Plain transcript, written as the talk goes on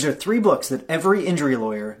There are 3 books that every injury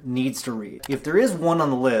lawyer needs to read. If there is one on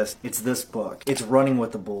the list, it's this book. It's Running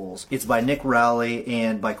with the Bulls. It's by Nick Rowley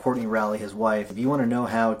and by Courtney Rowley, his wife. If you want to know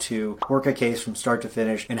how to work a case from start to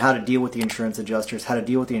finish and how to deal with the insurance adjusters, how to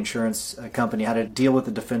deal with the insurance company, how to deal with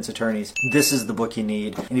the defense attorneys, this is the book you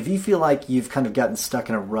need. And if you feel like you've kind of gotten stuck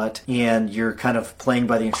in a rut and you're kind of playing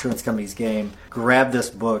by the insurance company's game, grab this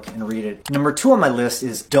book and read it. Number 2 on my list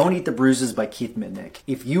is Don't Eat the Bruises by Keith Mitnick.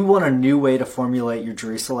 If you want a new way to formulate your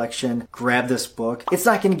jury selection, grab this book. It's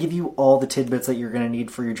not going to give you all the tidbits that you're going to need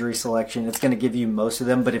for your jury selection. It's going to give you most of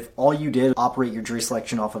them, but if all you did operate your jury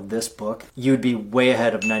selection off of this book, you would be way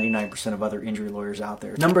ahead of 99% of other injury lawyers out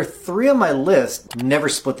there. Number 3 on my list, Never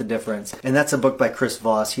Split the Difference, and that's a book by Chris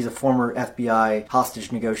Voss. He's a former FBI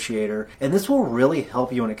hostage negotiator, and this will really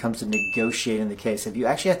help you when it comes to negotiating the case. If you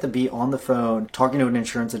actually have to be on the phone talking to an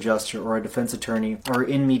insurance adjuster or a defense attorney or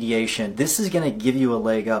in mediation, this is going to give you a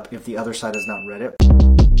leg up if the other side has not read it.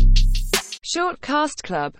 Shortcast Club.